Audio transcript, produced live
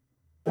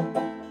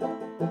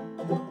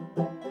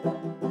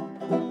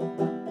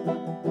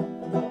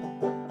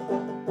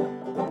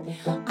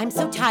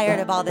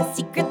Tired of all the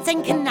secrets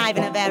and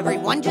conniving of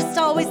everyone just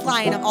always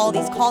lying, of all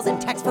these calls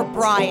and texts for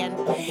Brian.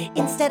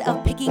 Instead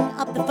of picking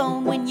up the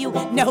phone when you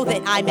know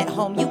that I'm at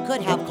home, you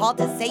could have called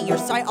to say you're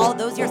sorry all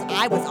those years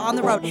I was on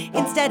the road.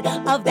 Instead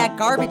of that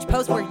garbage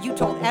post where you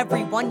told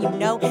everyone you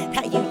know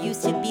that you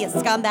used to be a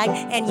scumbag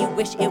and you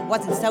wish it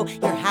wasn't so.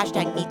 Your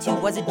hashtag #MeToo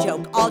was a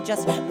joke, all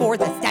just for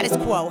the status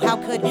quo. How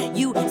could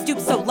you stoop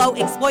so low,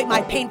 exploit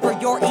my pain for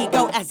your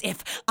ego, as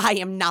if I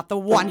am not the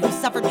one who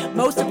suffered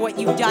most of what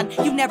you've done.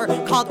 You never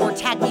called or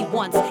tagged me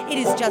once. It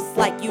is just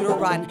like you to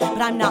run,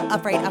 but I'm not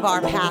afraid of our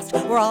past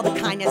or all the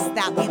kindness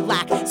that we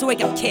lack. So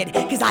wake up, kid,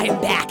 cause I am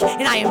back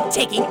and I am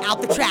taking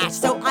out the trash.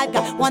 So I've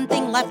got one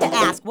thing left to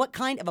ask. What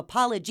kind of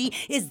apology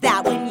is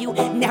that when you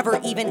never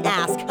even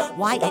ask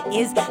why it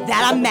is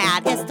that I'm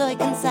mad? Estoy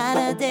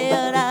cansada de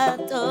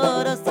orar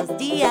todos los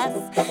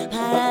días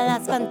para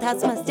las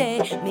fantasmas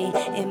de mi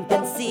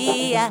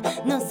infancia.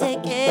 No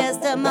sé qué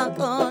está mal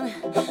con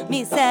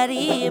mi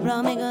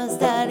cerebro, me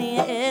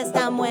gustaría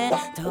estar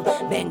muerto.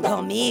 Ven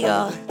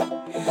conmigo,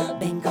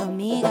 ven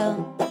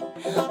conmigo,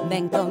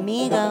 ven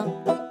conmigo,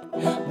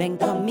 ven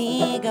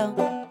conmigo,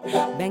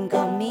 ven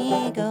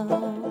conmigo.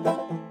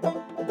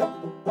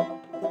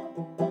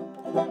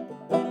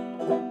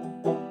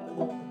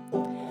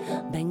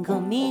 Ven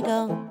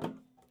conmigo.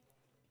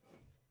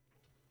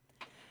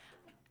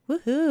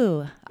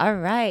 Woohoo! All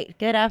right.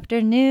 Good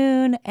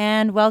afternoon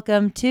and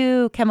welcome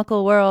to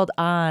Chemical World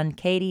on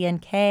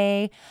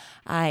KDNK.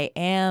 I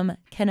am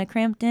Kenna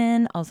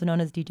Crampton, also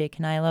known as DJ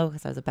Kenilo,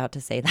 because I was about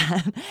to say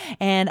that.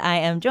 And I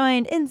am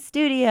joined in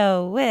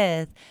studio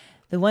with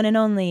the one and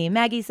only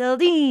Maggie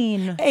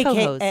Seldeen,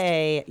 co-host.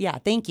 AKA, yeah,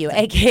 thank you.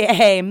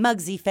 AKA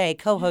Muggsy Faye,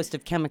 co-host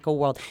of Chemical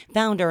World,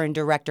 founder and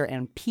director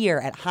and peer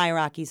at High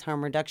Rockies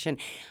Harm Reduction.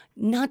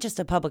 Not just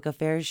a public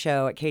affairs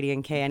show at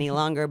KDNK any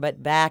longer,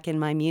 but back in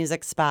my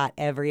music spot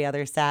every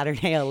other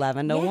Saturday,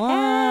 11 to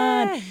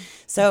 1.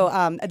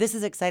 So this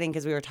is exciting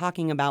because we were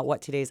talking about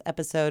what today's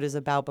episode is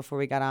about before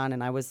we got on,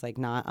 and I was like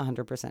not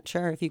 100%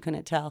 sure if you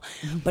couldn't tell.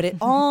 But it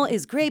all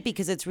is great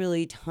because it's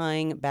really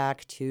tying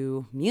back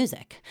to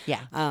music.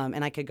 Yeah.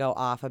 And I could go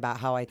off about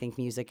how I think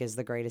music is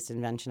the greatest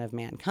invention of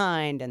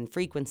mankind and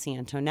frequency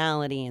and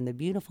tonality and the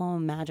beautiful,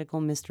 magical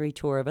mystery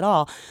tour of it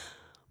all.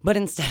 But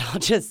instead, I'll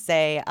just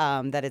say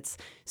that it's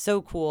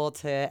so cool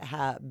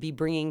to be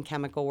bringing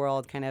Chemical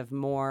World kind of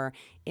more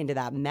into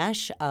that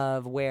mesh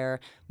of where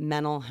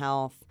mental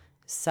health,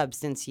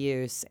 substance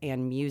use,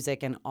 and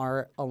music and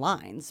art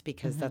aligns,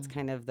 because that's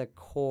kind of the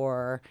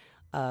core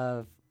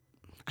of,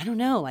 I don't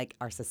know, like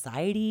our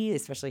society,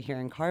 especially here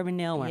in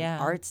Carbondale, we're an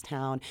arts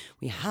town.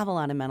 We have a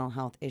lot of mental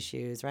health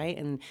issues, right?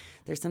 And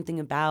there's something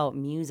about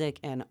music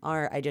and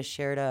art. I just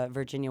shared a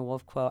Virginia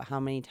Woolf quote. How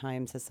many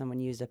times has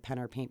someone used a pen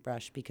or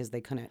paintbrush because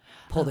they couldn't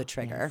pull the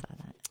trigger? I saw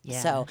that.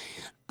 Yeah. So,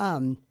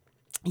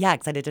 yeah,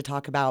 excited to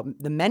talk about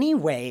the many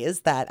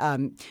ways that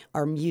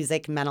our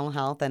music, mental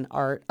health, and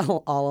art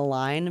all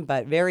align,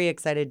 but very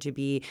excited to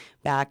be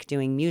back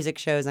doing music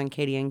shows on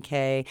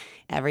KDNK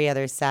every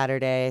other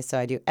Saturday. So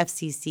I do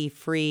FCC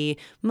free,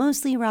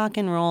 mostly rock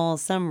and roll,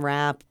 some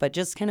rap, but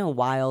just kind of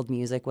wild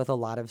music with a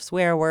lot of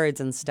swear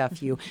words and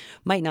stuff you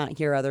might not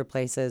hear other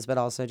places, but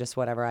also just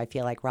whatever I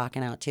feel like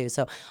rocking out to.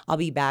 So I'll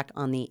be back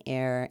on the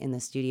air in the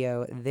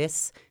studio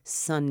this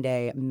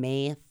Sunday,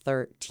 May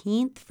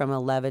 13th from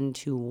 11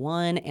 to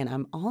 1. And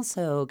I'm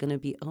also going to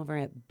be over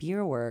at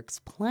Beer Works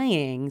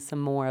playing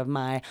some more of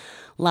my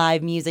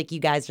live music.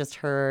 You guys just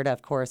heard,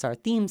 of course, our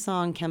theme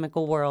song,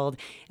 Chemical World,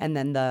 and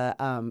then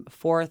the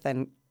fourth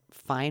and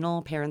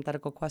final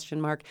parenthetical question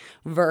mark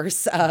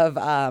verse of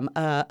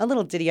a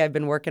little ditty I've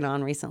been working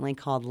on recently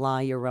called La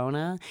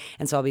Llorona.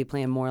 And so I'll be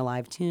playing more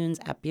live tunes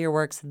at Beer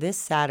Works this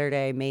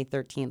Saturday, May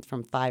 13th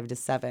from 5 to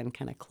 7,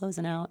 kind of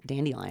closing out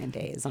Dandelion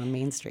Days on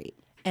Main Street.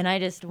 And I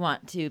just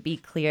want to be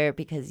clear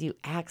because you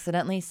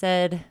accidentally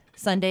said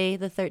Sunday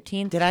the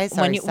 13th. Did I?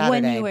 Sorry, Saturday.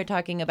 When you were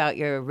talking about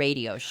your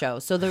radio show.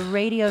 So the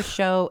radio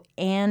show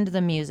and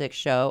the music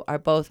show are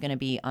both going to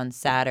be on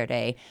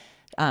Saturday,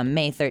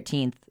 May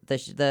 13th.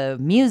 The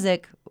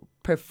music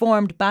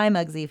performed by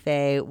Muggsy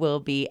Faye will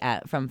be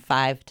from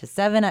 5 to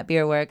 7 at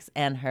Beer Works,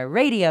 and her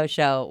radio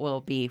show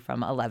will be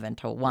from 11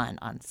 to 1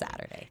 on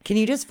Saturday. Can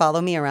you just follow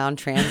me around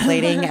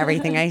translating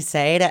everything I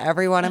say to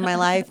everyone in my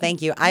life?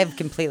 Thank you. I've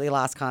completely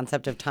lost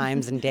concept of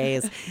times and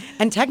days.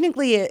 And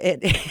technically,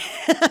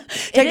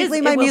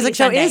 my music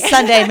show is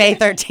Sunday, May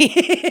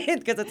 13th,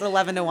 because it's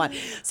 11 to 1.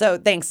 So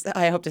thanks.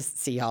 I hope to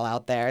see y'all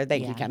out there.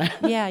 Thank you, Kenna.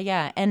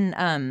 Yeah.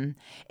 And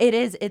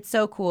it's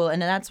so cool.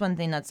 And that's one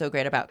thing that's so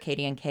great about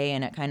KDNK,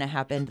 and it kind of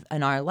happened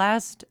in our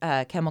last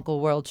Chemical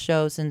World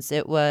show, since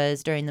it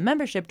was during the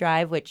membership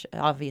drive, which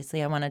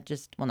obviously I want to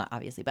not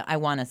obviously, but I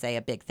want to say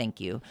a big thank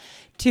you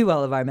to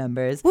all of our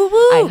members. Woo-woo!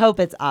 I hope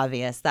it's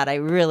obvious that I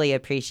really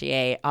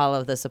appreciate all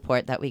of the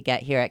support that we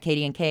get here at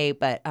KDNK,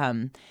 but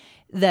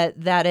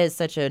that is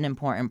such an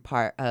important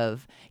part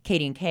of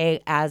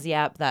KDNK,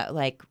 ASYAP, that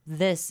like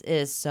this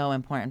is so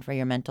important for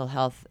your mental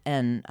health.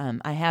 And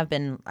I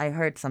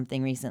heard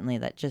something recently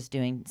that just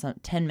doing some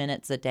 10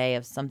 minutes a day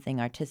of something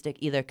artistic,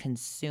 either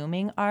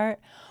consuming art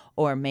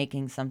or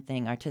making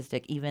something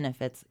artistic, even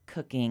if it's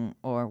cooking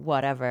or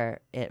whatever,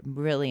 it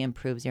really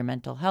improves your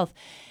mental health.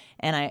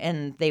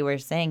 And they were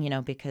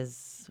saying,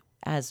 because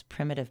as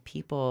primitive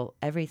people,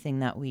 everything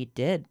that we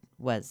did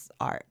was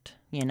art,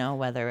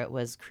 whether it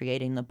was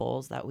creating the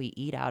bowls that we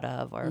eat out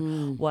of or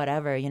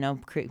whatever,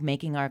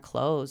 making our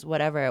clothes,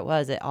 whatever it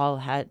was, it all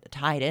had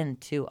tied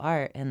into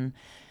art and,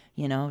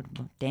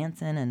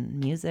 dancing and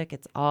music.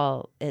 It's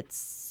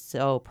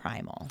so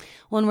primal.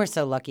 Well, and we're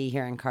so lucky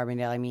here in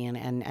Carbondale. I mean,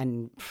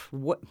 and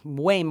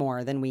way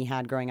more than we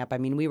had growing up. I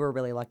mean, we were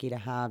really lucky to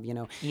have,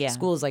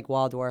 schools like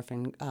Waldorf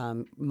and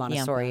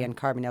Montessori Yampa. and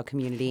Carbondale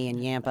Community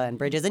and Yampa and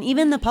Bridges, and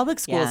even the public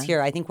schools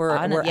here. I think we're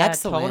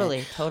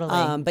excellent.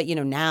 Totally. But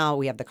now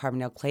we have the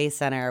Carbondale Play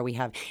Center. We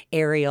have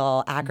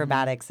aerial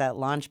acrobatics at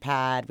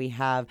Launchpad. We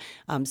have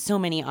so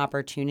many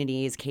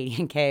opportunities. Katie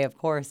and Kay, of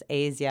course,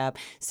 ASYAP.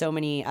 So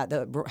many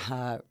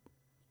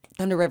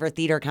Thunder River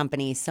Theater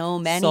Company, so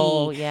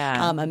many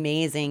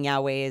amazing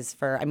ways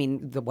for,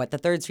 what the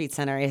Third Street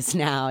Center is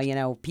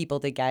now, people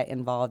to get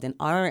involved in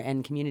art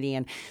and community.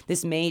 And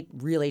this may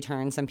really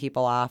turn some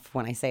people off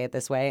when I say it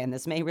this way, and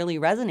this may really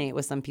resonate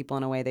with some people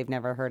in a way they've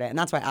never heard it. And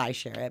that's why I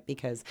share it,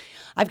 because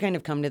I've kind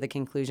of come to the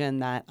conclusion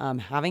that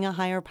having a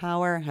higher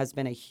power has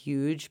been a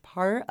huge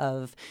part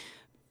of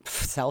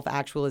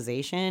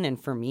self-actualization,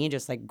 and for me,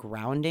 just like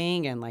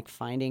grounding and like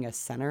finding a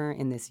center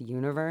in this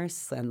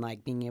universe and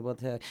like being able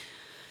to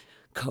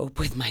cope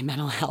with my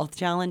mental health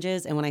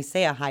challenges. And when I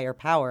say a higher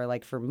power,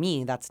 like for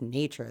me, that's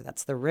nature,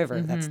 that's the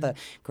river, that's the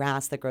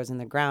grass that grows in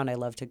the ground. I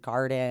love to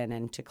garden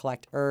and to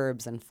collect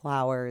herbs and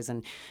flowers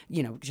and,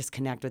 just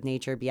connect with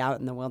nature, be out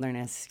in the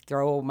wilderness,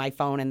 throw my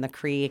phone in the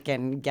creek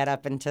and get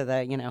up into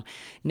the,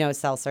 no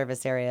cell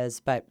service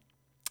areas. But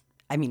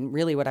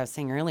really what I was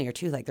saying earlier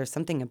too, like there's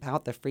something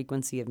about the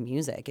frequency of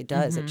music. It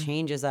does. It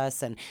changes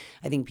us. And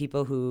I think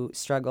people who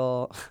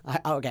struggle,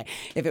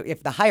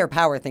 if the higher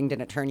power thing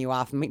didn't turn you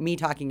off, me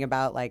talking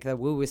about like the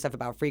woo-woo stuff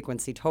about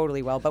frequency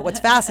totally well. But what's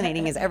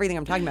fascinating is everything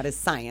I'm talking about is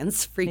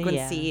science,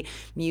 frequency,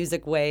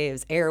 music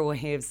waves, air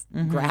waves,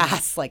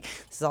 grass. Like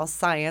this is all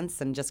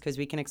science. And just because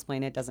we can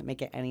explain it doesn't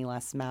make it any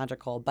less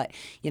magical. But,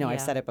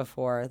 I've said it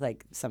before,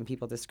 like some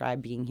people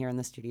describe being here in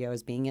the studio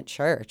as being at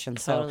church. And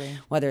so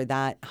whether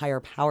that higher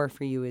power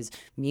for you is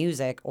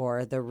music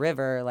or the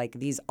river, like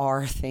these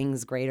are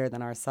things greater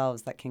than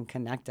ourselves that can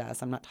connect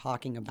us. I'm not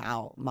talking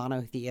about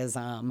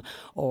monotheism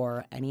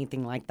or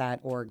anything like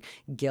that, or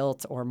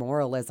guilt or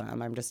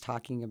moralism. I'm just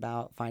talking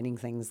about finding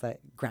things that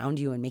ground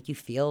you and make you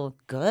feel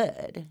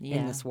good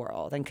in this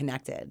world and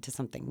connected to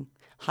something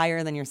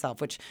higher than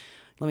yourself, which,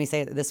 let me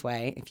say it this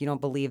way. If you don't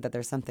believe that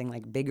there's something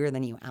like bigger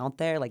than you out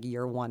there, like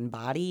your one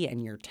body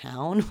and your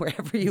town,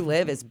 wherever you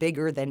live, is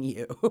bigger than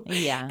you.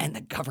 Yeah. And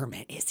the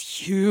government is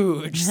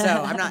huge.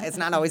 So it's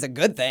not always a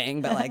good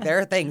thing, but like there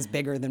are things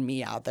bigger than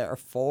me out there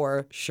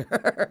for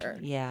sure.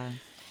 Yeah.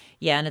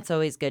 Yeah, and it's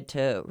always good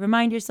to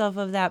remind yourself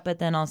of that, but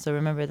then also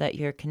remember that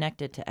you're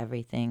connected to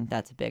everything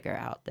that's bigger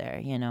out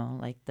there,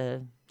 like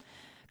the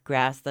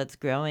grass that's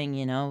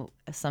growing,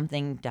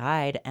 something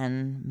died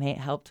and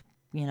helped,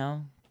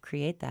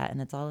 create that,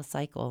 and it's all a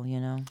cycle.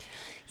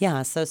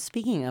 Yeah, so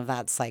speaking of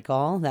that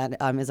cycle, that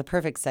is a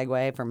perfect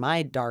segue for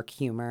my dark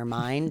humor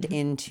mind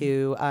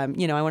into, I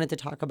wanted to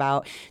talk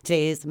about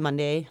today's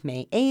Monday,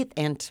 May 8th,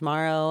 and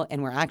tomorrow,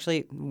 and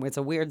it's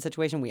a weird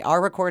situation. We are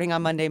recording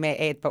on Monday, May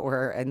 8th, but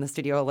we're in the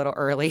studio a little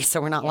early,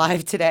 so we're not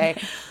live today.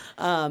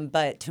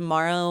 But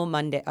tomorrow,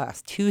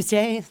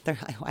 Tuesday,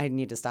 I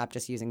need to stop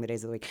just using the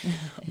days of the week.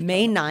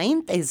 May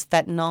 9th is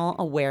Fentanyl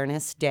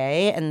Awareness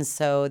Day, and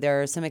so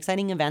there are some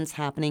exciting events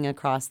happening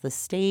across the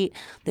state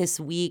this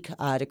week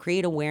to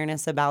create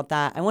awareness about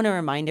that. I want to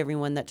remind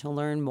everyone that to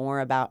learn more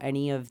about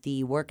any of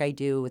the work I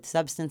do with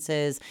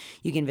substances,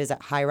 you can visit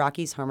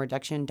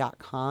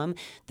highrockysharmreduction.com.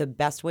 The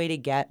best way to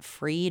get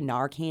free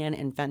Narcan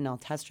and fentanyl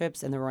test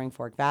strips in the Roaring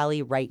Fork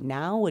Valley right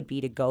now would be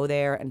to go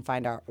there and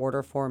find our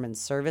order form and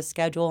service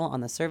schedule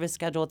on the service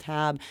schedule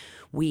tab.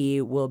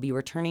 We will be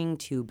returning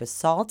to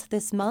Basalt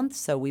this month,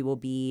 so we will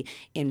be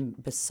in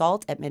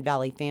Basalt at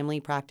Mid-Valley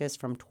Family Practice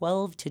from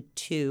 12 to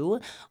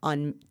 2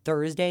 on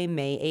Thursday,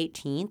 May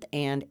 18th,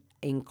 and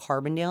in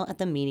Carbondale at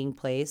the Meeting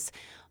Place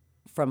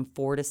from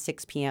 4 to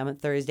 6 p.m.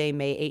 Thursday,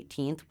 May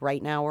 18th.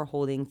 Right now we're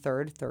holding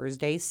third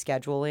Thursday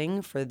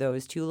scheduling for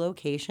those two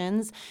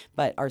locations,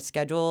 but our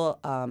schedule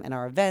and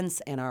our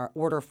events and our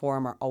order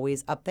form are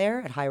always up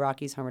there at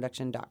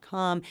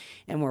highrockysharmreduction.com,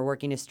 and we're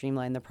working to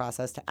streamline the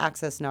process to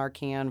access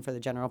Narcan for the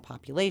general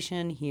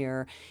population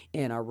here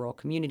in our rural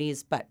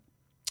communities. But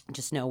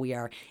just know we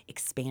are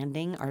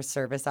expanding our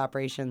service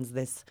operations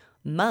this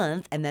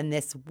month, and then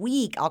this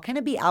week I'll kind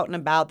of be out and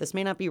about. This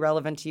may not be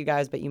relevant to you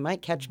guys, but you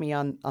might catch me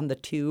on the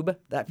tube.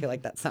 I feel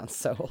like that sounds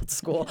so old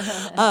school.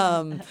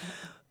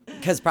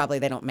 Because probably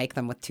they don't make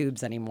them with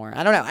tubes anymore.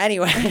 I don't know.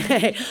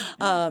 Anyway,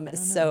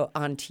 so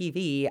on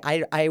TV,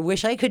 I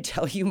wish I could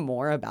tell you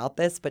more about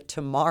this, but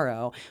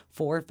tomorrow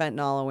for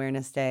Fentanyl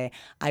Awareness Day,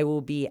 I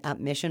will be at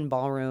Mission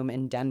Ballroom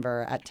in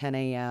Denver at 10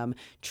 a.m.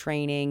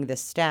 training the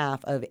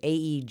staff of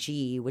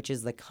AEG, which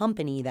is the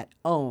company that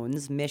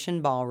owns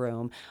Mission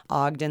Ballroom,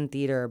 Ogden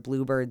Theater,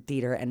 Bluebird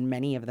Theater, and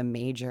many of the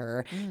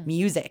major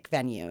music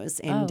venues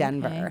in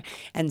Denver.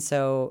 And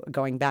so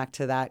going back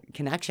to that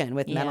connection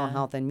with mental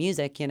health and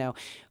music,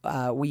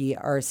 we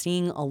are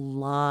seeing a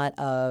lot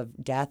of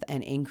death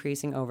and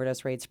increasing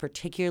overdose rates,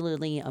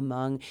 particularly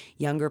among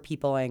younger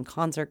people and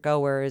concert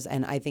goers.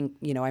 And I think,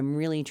 I'm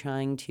really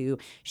trying to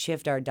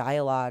shift our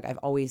dialogue. I've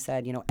always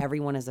said,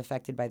 everyone is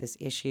affected by this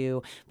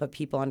issue, but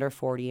people under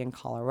 40 in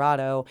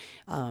Colorado,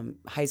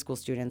 high school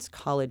students,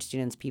 college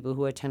students, people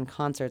who attend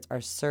concerts,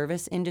 our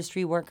service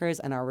industry workers,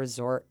 and our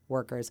resort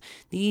workers.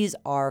 These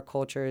are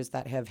cultures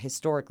that have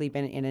historically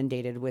been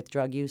inundated with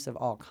drug use of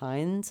all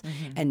kinds.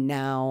 And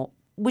now,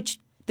 which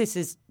this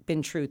has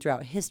been true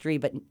throughout history,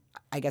 but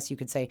I guess you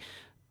could say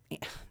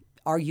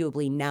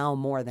arguably now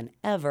more than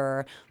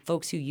ever,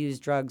 folks who use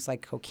drugs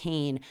like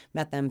cocaine,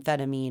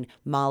 methamphetamine,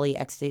 Molly,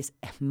 ecstasy,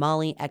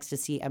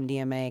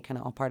 MDMA, kind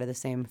of all part of the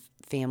same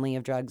family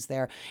of drugs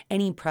there.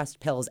 Any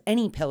pressed pills,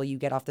 any pill you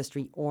get off the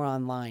street or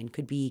online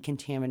could be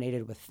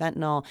contaminated with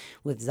fentanyl,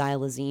 with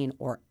xylazine,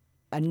 or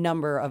a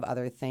number of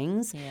other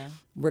things.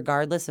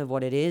 Regardless of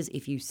what it is,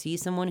 if you see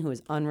someone who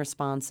is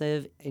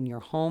unresponsive in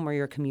your home or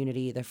your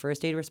community, the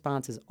first aid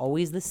response is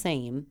always the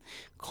same.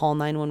 Call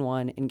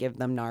 911 and give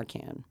them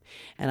Narcan.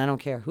 And I don't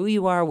care who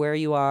you are, where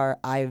you are,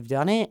 I've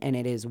done it, and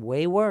it is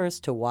way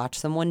worse to watch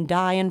someone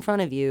die in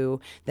front of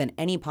you than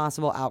any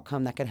possible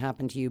outcome that could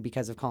happen to you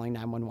because of calling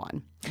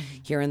 911.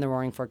 Here in the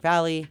Roaring Fork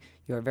Valley,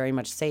 you are very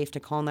much safe to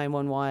call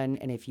 911,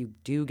 and if you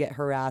do get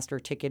harassed or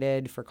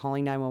ticketed for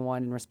calling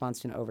 911 in response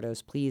to an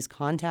overdose, please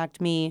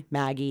contact me,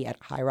 Maggie, at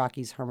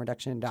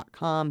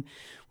HighRockiesHarmReduction.com.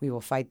 We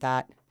will fight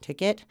that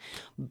ticket.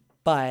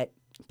 But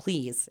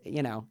please,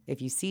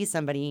 if you see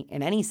somebody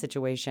in any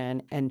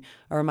situation, and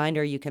a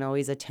reminder, you can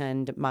always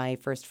attend my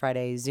First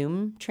Friday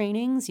Zoom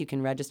trainings. You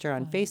can register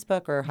on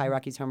Facebook or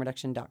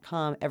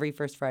HighRockiesHarmReduction.com. Every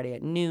first Friday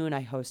at noon,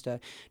 I host a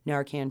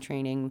Narcan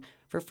training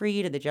for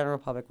free to the general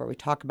public where we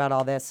talk about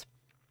all this.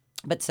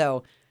 But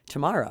so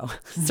tomorrow,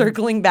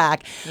 circling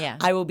back,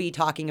 I will be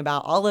talking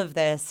about all of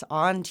this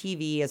on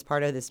TV as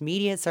part of this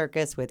media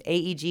circus with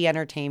AEG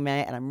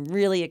Entertainment. And I'm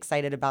really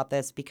excited about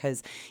this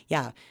because,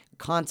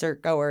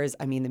 concert goers,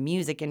 the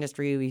music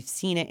industry, we've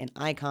seen it in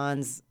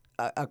icons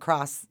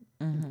across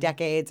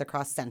decades,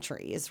 across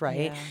centuries,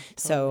 right? Yeah, totally.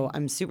 So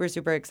I'm super,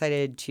 super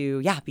excited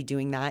to, be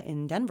doing that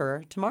in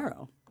Denver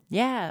tomorrow.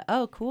 Yeah.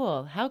 Oh,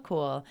 cool. How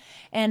cool.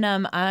 And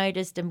I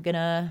just am going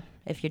to,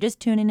 if you're just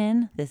tuning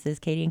in, this is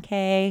Katie and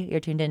Kay. You're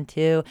tuned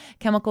into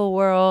Chemical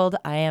World.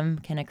 I am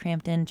Kenna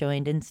Crampton,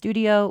 joined in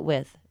studio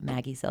with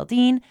Maggie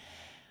Seldeen,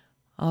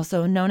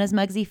 also known as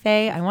Muggsy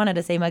Faye. I wanted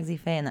to say Muggsy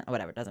Faye, and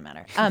whatever, doesn't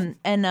matter.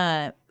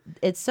 And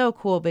it's so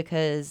cool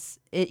because,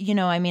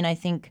 I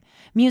think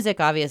music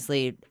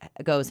obviously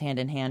goes hand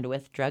in hand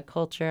with drug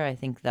culture. I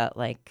think that,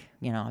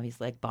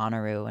 obviously like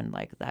Bonnaroo and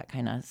like that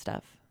kind of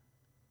stuff.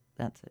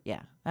 That's it.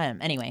 Yeah.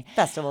 Anyway,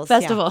 festivals.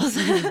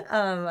 Yeah.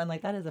 I'm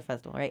like, that is a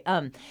festival, right?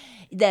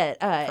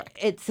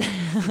 It's,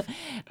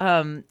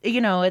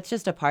 it's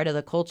just a part of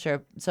the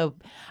culture. So,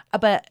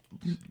 but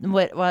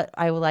what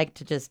I would like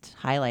to just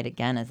highlight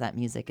again is that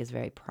music is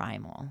very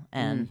primal,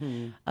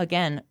 and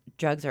again,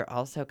 drugs are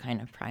also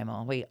kind of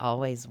primal. We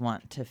always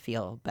want to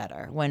feel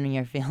better. When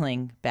you're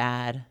feeling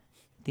bad,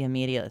 the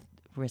immediate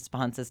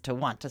response is to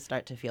want to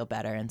start to feel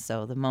better, and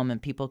so the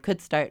moment people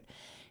could start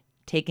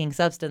taking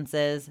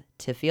substances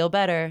to feel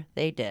better,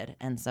 they did.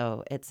 And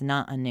so it's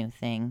not a new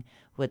thing.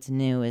 What's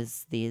new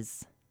is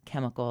these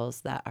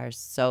chemicals that are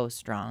so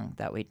strong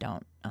that we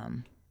don't,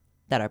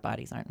 that our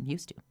bodies aren't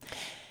used to.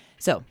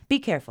 So be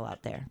careful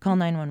out there. Call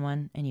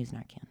 911 and use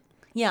Narcan.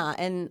 Yeah,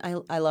 and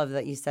I love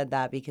that you said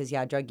that because,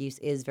 drug use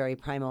is very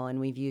primal, and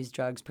we've used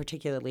drugs,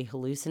 particularly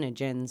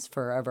hallucinogens,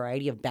 for a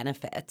variety of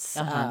benefits,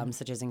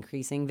 such as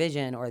increasing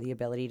vision or the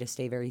ability to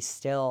stay very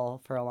still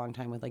for a long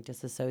time with like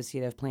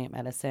dissociative plant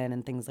medicine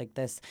and things like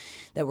this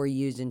that were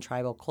used in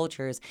tribal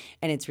cultures.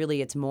 And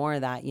it's more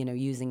that,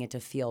 using it to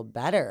feel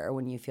better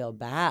when you feel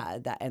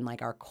bad, that and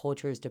like our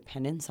culture's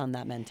dependence on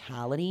that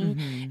mentality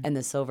and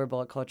the silver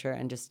bullet culture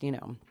and just,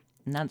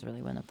 And that's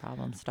really when the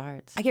problem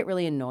starts. I get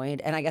really annoyed,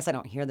 and I guess I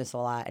don't hear this a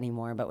lot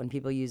anymore, but when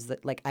people use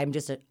I'm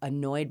just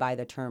annoyed by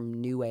the term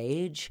new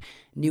age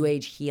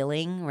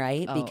healing,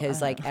 right?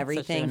 Because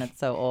everything. When it's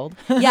so old.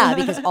 Yeah,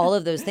 because all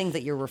of those things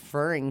that you're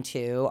referring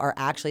to are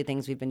actually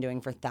things we've been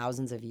doing for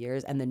thousands of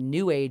years, and the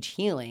new age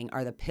healing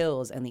are the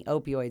pills and the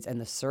opioids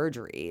and the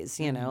surgeries,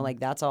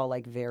 that's all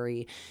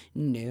very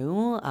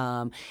new.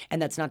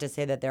 And that's not to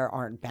say that there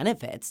aren't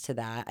benefits to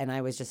that. And I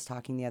was just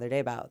talking the other day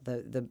about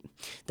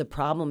the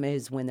problem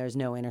is when there's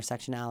no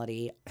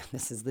intersectionality.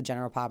 This is the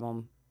general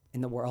problem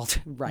in the world,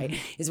 right,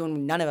 is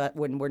when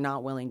we're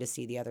not willing to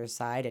see the other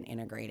side and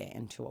integrate it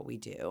into what we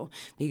do,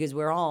 because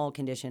we're all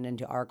conditioned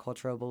into our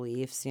cultural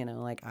beliefs.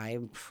 Like I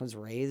was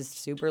raised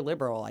super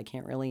liberal. I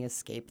can't really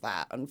escape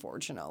that,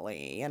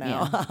 unfortunately.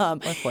 Or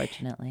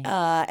fortunately.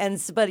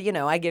 But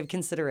I give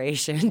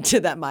consideration to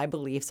that. My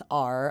beliefs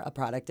are a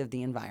product of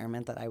the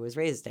environment that I was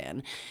raised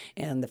in,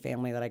 and the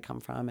family that I come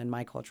from, and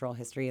my cultural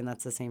history, and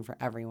that's the same for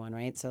everyone,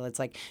 right? So it's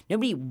like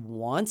nobody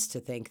wants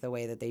to think the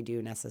way that they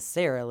do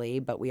necessarily,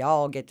 but we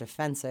all get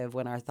defensive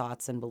when our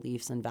thoughts and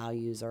beliefs and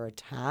values are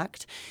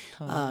attacked.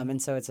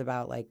 And so it's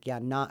about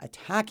not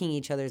attacking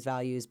each other's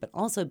values, but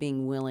also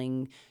being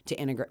willing to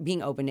integrate,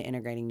 being open to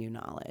integrating new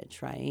knowledge,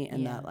 right?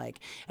 And that and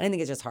I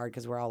think it's just hard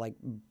because we're all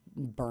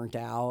burnt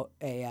out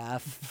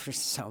AF for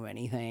so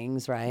many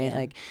things,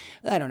 right?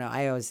 I don't know.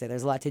 I always say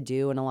there's a lot to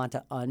do and a lot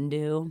to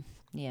undo.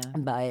 Yeah.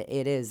 But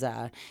it is,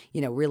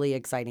 really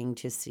exciting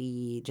to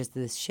see just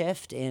this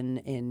shift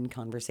in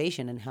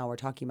conversation and how we're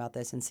talking about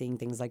this, and seeing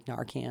things like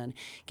Narcan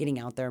getting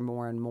out there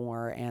more and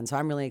more. And so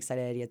I'm really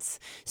excited.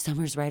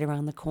 Summer's right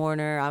around the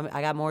corner.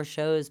 I got more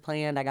shows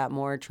planned. I got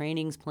more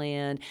trainings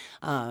planned.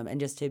 And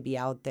just to be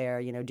out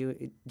there,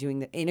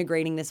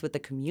 integrating this with the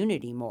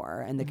community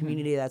more, and the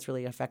community that's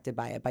really affected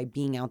by it, by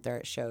being out there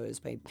at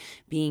shows, by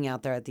being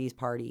out there at these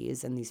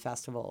parties and these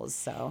festivals.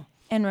 So,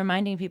 and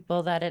reminding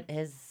people that it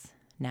is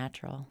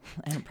natural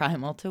and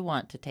primal to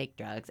want to take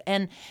drugs,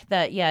 and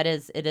that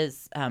it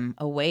is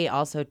a way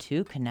also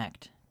to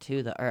connect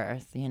to the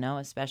earth,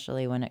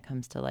 especially when it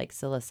comes to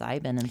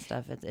psilocybin and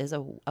stuff. It is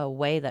a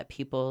way that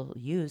people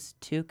use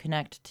to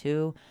connect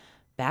to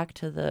back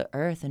to the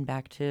earth and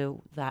back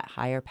to that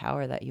higher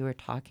power that you were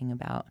talking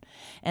about.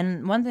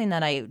 And one thing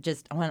that I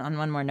just went on,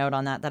 one more note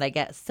on that I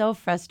get so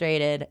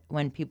frustrated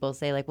when people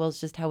say well,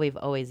 it's just how we've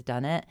always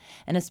done it,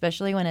 and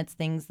especially when it's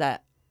things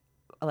that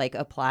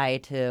apply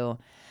to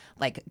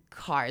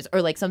cars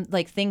or some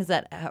things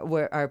that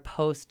are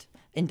post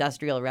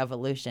industrial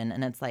revolution.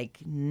 And it's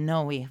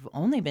no, we've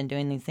only been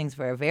doing these things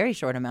for a very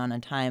short amount of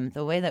time.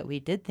 The way that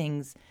we did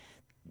things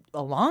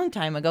a long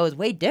time ago is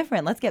way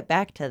different. Let's get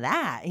back to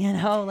that.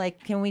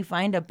 Can we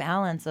find a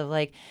balance of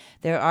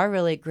there are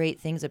really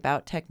great things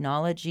about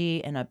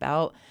technology and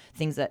about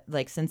things that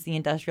since the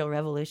industrial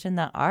revolution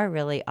that are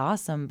really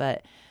awesome,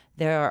 but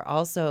there are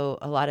also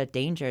a lot of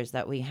dangers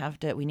that we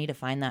need to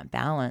find that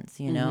balance,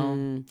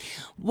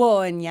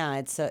 Well, and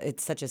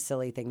it's such a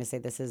silly thing to say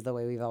this is the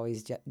way we've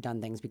always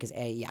done things, because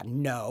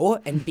no,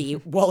 and B,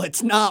 well,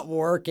 it's not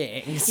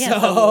working. Yeah,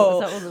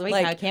 so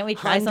wait, can't we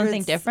try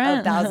something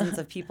different? Thousands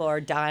of people are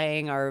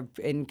dying, are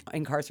in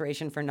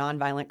incarceration for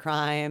nonviolent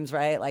crimes,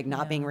 right?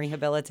 Not being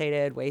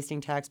rehabilitated, wasting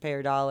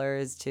taxpayer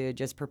dollars to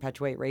just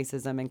perpetuate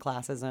racism and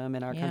classism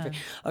in our country.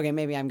 Okay,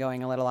 maybe I'm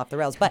going a little off the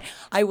rails, but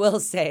I will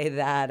say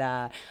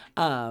that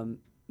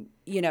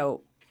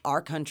our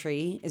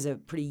country is a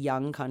pretty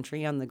young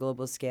country on the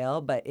global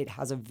scale, but it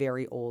has a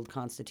very old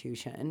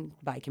constitution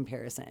by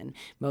comparison.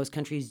 Most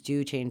countries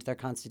do change their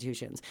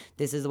constitutions.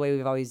 This is the way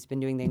we've always been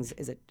doing things.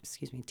 Is it,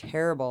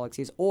 terrible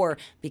excuse, or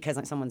because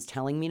someone's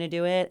telling me to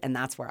do it? And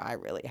that's where I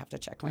really have to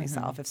check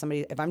myself.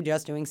 If I'm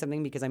just doing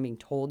something because I'm being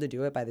told to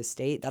do it by the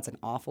state, that's an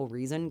awful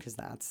reason, because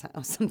that's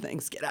how some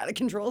things get out of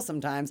control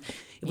sometimes.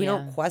 If we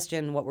don't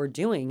question what we're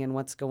doing and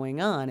what's going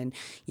on. And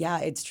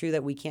it's true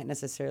that we can't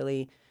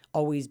necessarily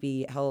always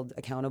be held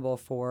accountable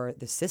for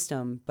the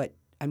system, but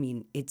I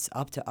mean, it's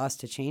up to us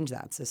to change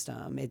that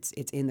system. It's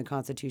in the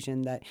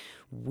Constitution that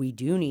we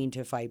do need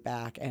to fight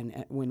back,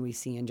 and when we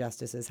see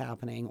injustices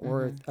happening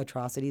or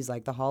atrocities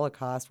like the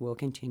Holocaust will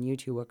continue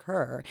to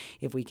occur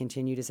if we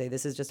continue to say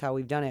this is just how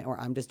we've done it, or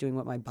I'm just doing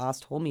what my boss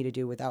told me to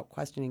do without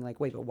questioning,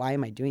 wait, but why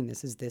am I doing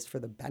this? Is this for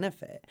the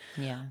benefit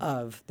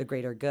of the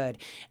greater good?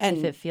 And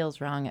if it feels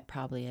wrong, it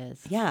probably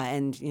is. Yeah,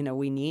 and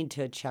we need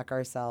to check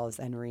ourselves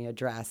and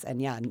readdress. And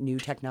new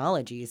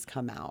technologies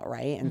come out,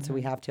 right? And so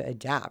we have to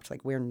adapt.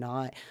 We're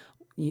not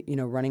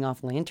running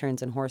off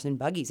lanterns and horse and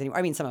buggies anymore.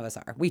 I mean, some of us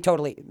are. We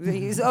totally,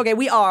 okay,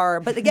 we are.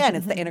 But again,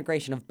 it's the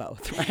integration of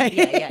both, right?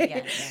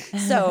 Yeah.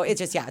 So it's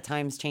just,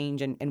 times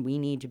change, and we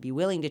need to be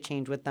willing to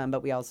change with them.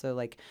 But we also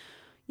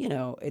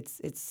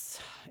it's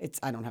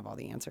I don't have all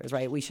the answers,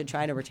 right? We should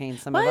try to retain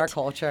some of our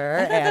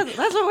culture. That's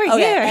what we're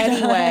here.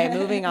 Anyway,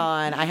 moving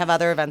on. I have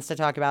other events to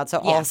talk about. So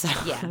also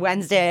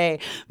Wednesday,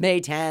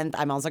 May 10th,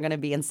 I'm also going to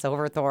be in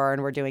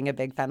Silverthorne. We're doing a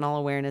big Fentanyl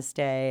Awareness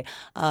Day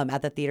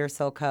at the Theater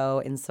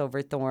Silco in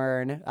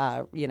Silverthorne,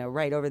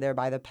 right over there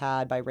by the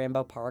pad by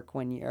Rambo Park,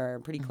 when you're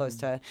pretty close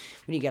to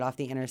when you get off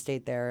the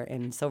interstate there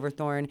in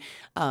Silverthorne.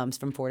 It's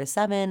from 4 to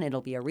 7. It'll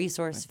be a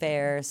resource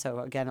fair. So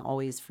again,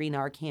 always free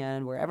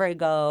Narcan wherever I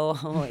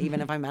go.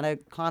 Even if I'm at a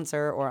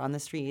concert or on the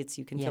streets,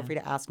 you can feel free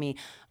to ask me.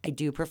 I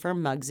do prefer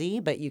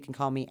Muggsy, but you can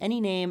call me any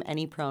name,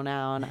 any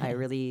pronoun. I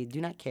really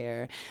do not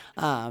care.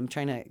 I'm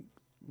trying to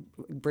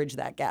bridge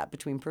that gap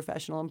between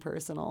professional and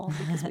personal,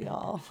 because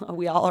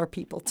we all are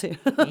people too.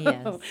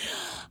 Yes.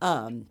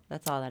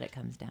 That's all that it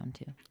comes down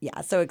to.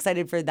 Yeah, so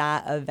excited for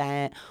that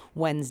event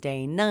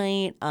Wednesday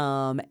night,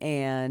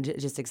 and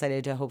just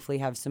excited to hopefully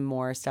have some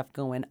more stuff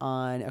going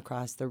on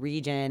across the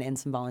region and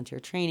some volunteer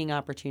training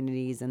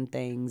opportunities and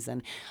things.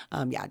 And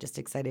just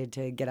excited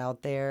to get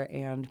out there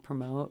and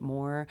promote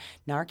more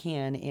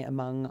Narcan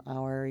among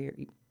our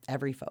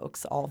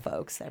all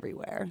folks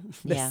everywhere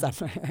this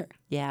summer.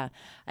 Yeah,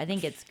 I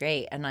think it's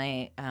great, and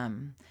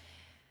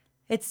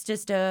it's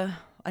just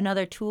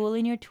another tool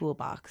in your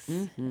toolbox,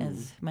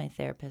 as my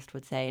therapist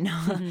would say.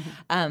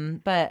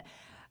 But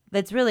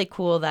it's really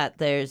cool that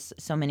there's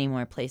so many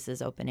more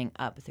places opening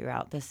up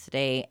throughout the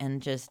state,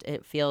 and just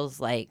it feels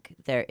like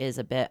there is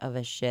a bit of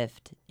a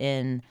shift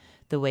in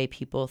the way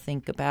people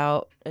think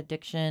about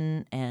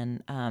addiction,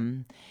 and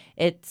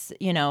it's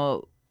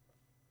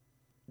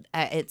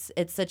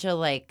it's such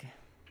a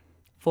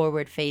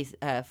forward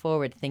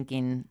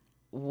thinking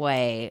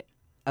way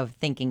of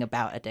thinking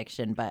about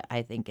addiction, but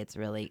I think it's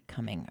really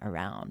coming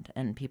around,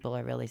 and people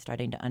are really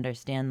starting to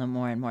understand the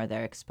more and more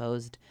they're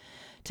exposed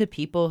to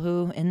people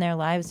who in their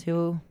lives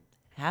who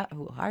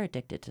are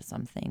addicted to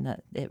something,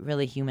 that it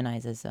really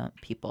humanizes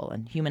people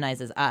and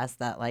humanizes us,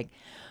 that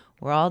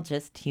we're all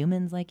just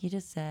humans, like you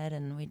just said,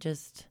 and we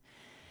just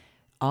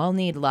all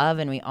need love,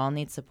 and we all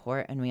need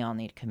support, and we all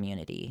need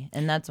community.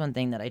 And that's one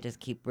thing that I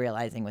just keep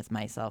realizing with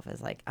myself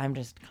is I'm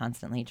just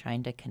constantly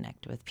trying to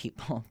connect with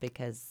people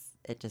because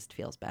it just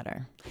feels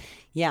better.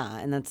 Yeah,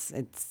 and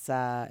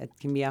it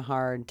can be a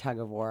hard tug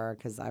of war,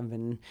 because I've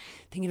been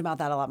thinking about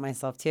that a lot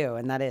myself too.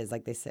 And that is,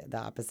 like they said, the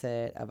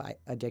opposite of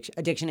addiction.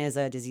 Addiction is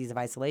a disease of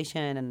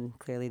isolation, and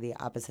clearly the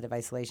opposite of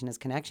isolation is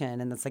connection.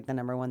 And that's the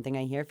number one thing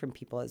I hear from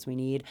people is we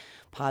need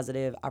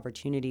positive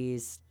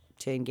opportunities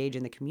to engage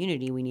in the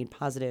community. We need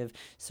positive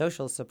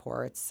social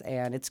supports,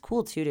 and it's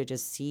cool too to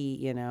just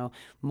see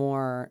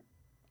more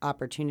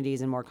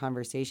opportunities and more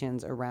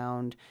conversations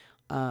around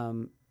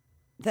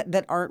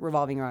that aren't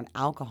revolving around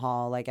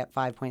alcohol. Like at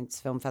 5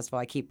 Points Film Festival,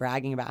 I keep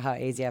bragging about how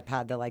AZF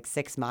had the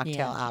 6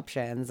 mocktail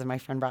options, and my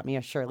friend brought me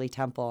a Shirley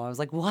Temple. I was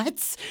like,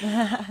 what?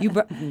 You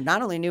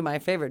not only knew my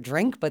favorite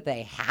drink, but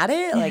they had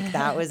it?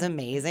 That was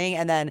amazing.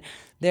 And then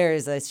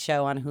there's a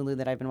show on Hulu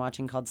that I've been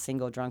watching called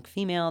Single Drunk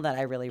Female that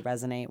I really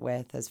resonate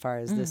with, as far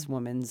as this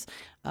woman's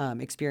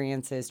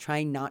experiences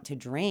trying not to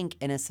drink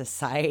in a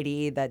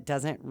society that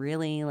doesn't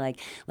really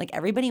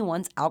everybody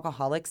wants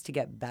alcoholics to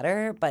get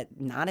better, but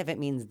not if it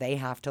means they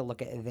have to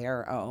look at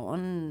their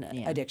own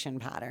addiction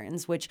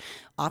patterns, which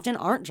often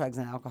aren't drugs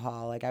and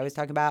alcohol. I always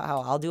talk about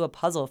how I'll do a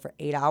puzzle for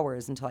 8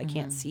 hours until I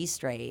can't see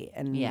straight,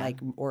 and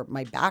or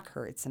my back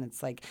hurts, and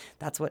it's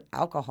that's what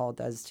alcohol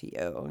does to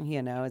you.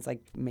 It's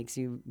makes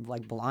you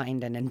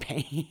blind and in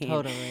pain.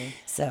 Totally.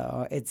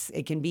 So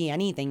it can be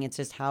anything. It's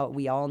just how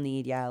we all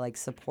need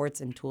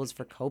supports and tools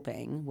for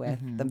coping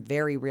with the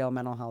very real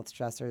mental health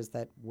stressors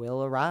that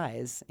will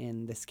arise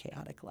in this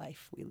chaotic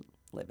life we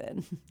live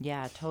in.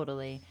 Yeah,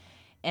 totally.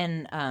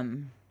 And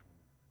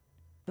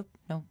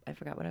no, I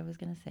forgot what I was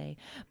gonna say.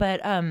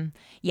 But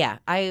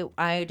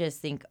I just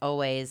think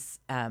always,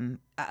 and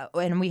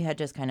we had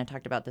just kind of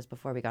talked about this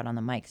before we got on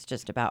the mics,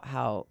 just about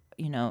how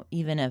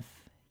even if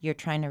you're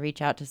trying to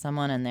reach out to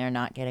someone and they're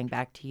not getting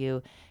back to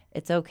you,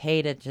 it's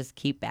okay to just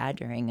keep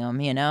badgering them,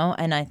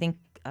 And I think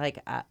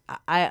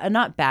I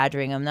not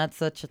badgering them.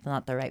 That's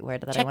not the right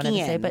word that I wanted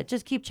to say, but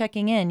just keep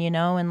checking in,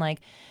 and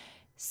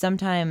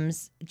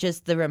sometimes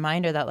just the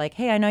reminder that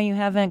hey, I know you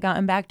haven't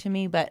gotten back to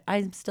me, but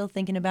I'm still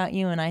thinking about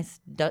you, and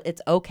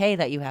it's okay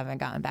that you haven't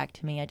gotten back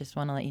to me. I just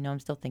want to let you know I'm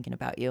still thinking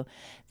about you.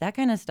 That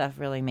kind of stuff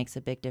really makes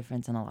a big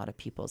difference in a lot of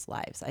people's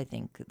lives. I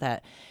think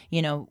that,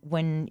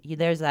 when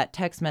there's that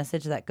text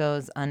message that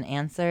goes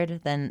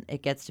unanswered, then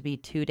it gets to be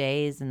 2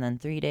 days and then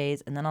 3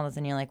 days, and then all of a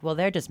sudden you're like, well,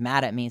 they're just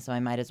mad at me, so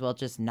I might as well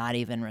just not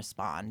even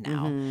respond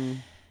now.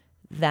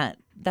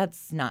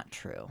 That's not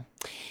true.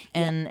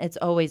 And it's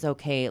always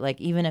okay.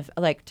 Even if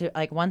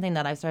one thing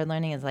that I've started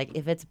learning is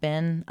if it's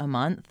been a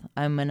month,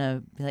 I'm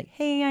gonna be like,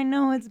 hey, I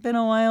know it's been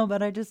a while,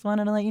 but I just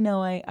wanted to let you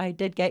know I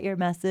did get your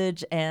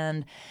message,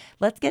 and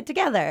let's get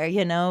together,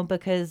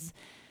 because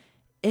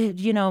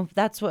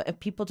that's what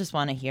people just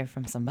want to hear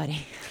from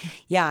somebody.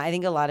 Yeah, I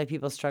think a lot of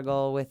people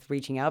struggle with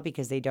reaching out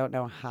because they don't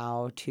know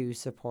how to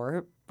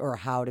support or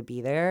how to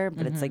be there,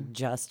 but it's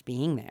just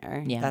being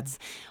there. Yeah. That's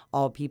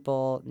all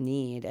people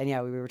need. And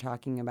we were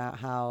talking about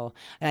how,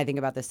 and I think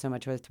about this so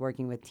much with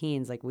working with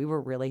teens, we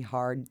were really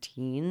hard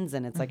teens,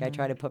 and it's I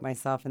try to put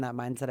myself in that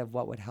mindset of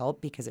what would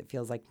help because it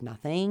feels like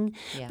nothing.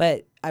 Yeah.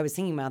 But I was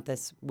thinking about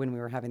this when we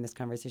were having this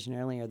conversation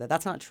earlier,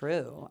 that's not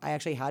true. I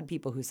actually had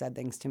people who said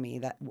things to me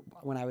that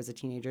when I was a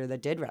teenager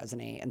that did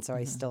resonate. And so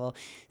I still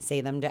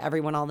say them to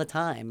everyone all the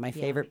time. My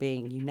favorite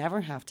being, you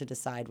never have to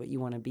decide what you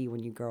want to be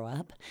when you grow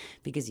up,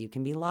 because you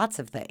can be lots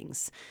of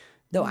things.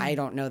 Though I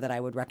don't know that I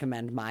would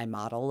recommend my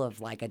model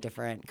of a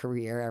different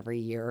career every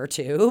year or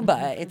two,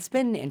 but it's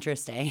been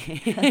interesting.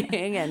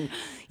 And,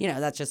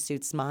 that just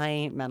suits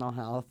my mental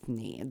health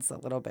needs a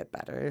little bit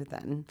better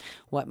than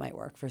what might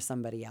work for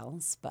somebody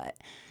else. But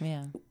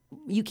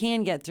you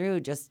can get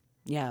through just,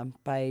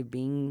 by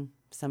being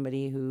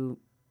somebody who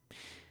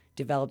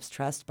develops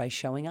trust by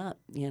showing up,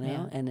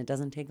 and it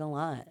doesn't take a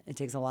lot. It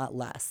takes a lot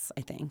less,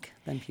 I think,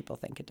 than people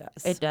think it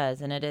does. It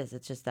does, and it is.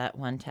 It's just that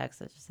one text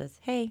that just says,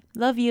 "Hey,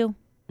 love you."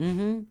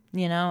 Mm-hmm.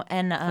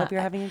 And Hope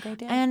you're having a great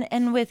day.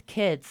 And with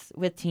kids,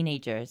 with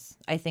teenagers,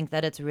 I think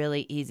that it's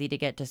really easy to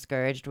get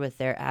discouraged with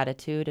their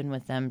attitude and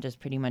with them just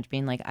pretty much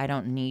being like, "I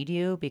don't need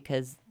you,"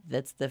 because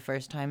that's the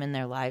first time in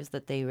their lives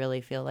that they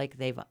really feel like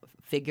they've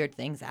figured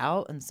things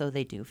out, and so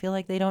they do feel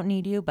like they don't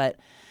need you, but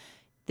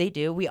they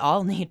do. We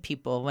all need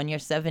people. When you're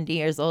 70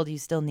 years old, you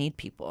still need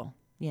people.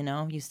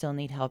 You still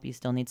need help. You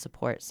still need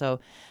support.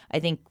 So I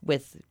think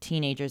with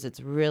teenagers,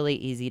 it's really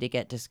easy to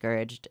get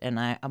discouraged. And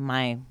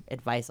my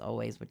advice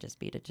always would just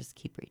be to just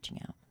keep reaching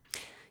out.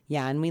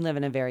 Yeah, and we live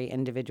in a very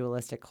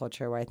individualistic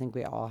culture where I think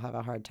we all have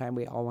a hard time.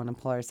 We all want to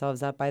pull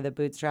ourselves up by the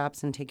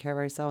bootstraps and take care of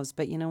ourselves.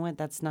 But you know what?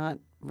 That's not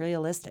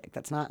realistic.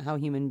 That's not how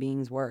human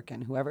beings work.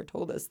 And whoever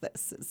told us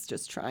this is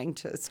just trying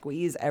to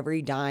squeeze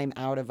every dime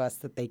out of us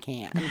that they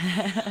can.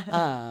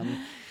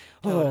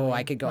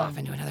 I could go off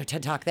into another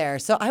TED Talk there.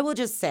 So I will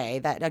just say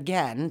that,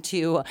 again,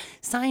 to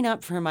sign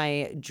up for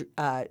my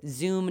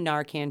Zoom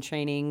Narcan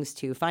trainings,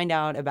 to find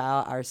out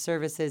about our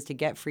services, to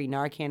get free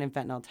Narcan and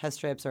fentanyl test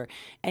strips, or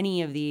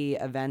any of the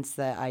events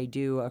that I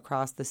do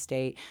across the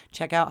state,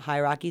 check out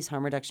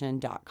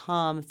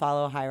HighRockysHarmReduction.com.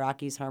 Follow High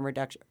Rockies Harm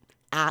Reduction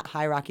at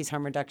High Rockies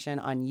Harm Reduction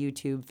on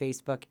YouTube,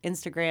 Facebook,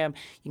 Instagram.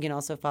 You can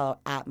also follow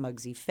at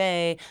Muggsy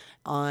Faye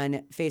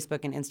on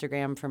Facebook and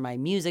Instagram for my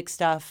music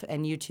stuff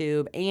and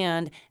YouTube,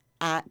 and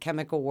at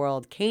Chemical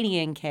World Katie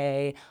and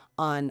K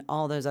on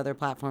all those other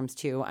platforms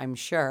too, I'm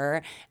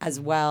sure, as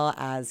well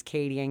as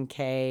Katie and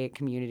K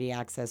Community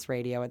Access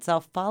Radio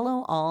itself.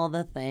 Follow all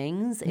the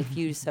things if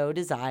you so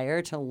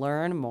desire to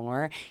learn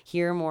more,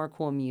 hear more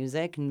cool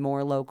music,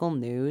 more local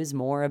news,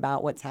 more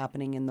about what's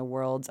happening in the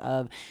worlds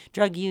of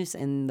drug use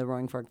in the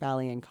Roaring Fork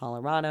Valley in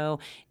Colorado,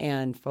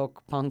 and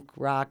folk punk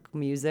rock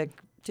music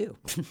too.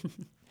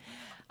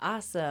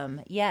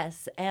 Awesome.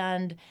 Yes.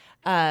 And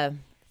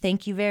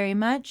thank you very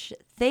much.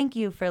 Thank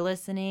you for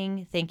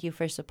listening. Thank you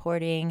for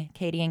supporting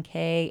Katie and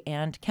Kay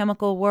and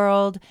Chemical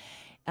World.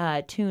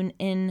 Tune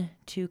in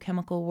to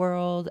Chemical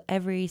World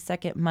every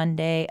second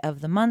Monday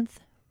of the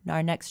month.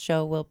 Our next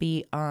show will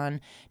be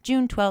on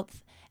June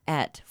 12th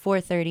at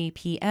 4:30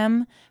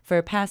 p.m.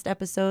 For past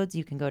episodes,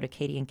 you can go to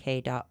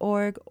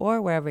katieandk.org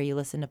or wherever you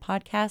listen to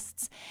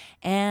podcasts.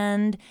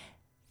 And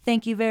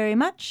thank you very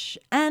much.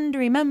 And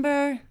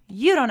remember,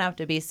 you don't have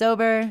to be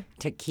sober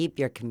to keep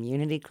your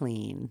community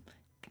clean.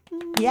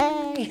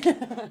 Yay!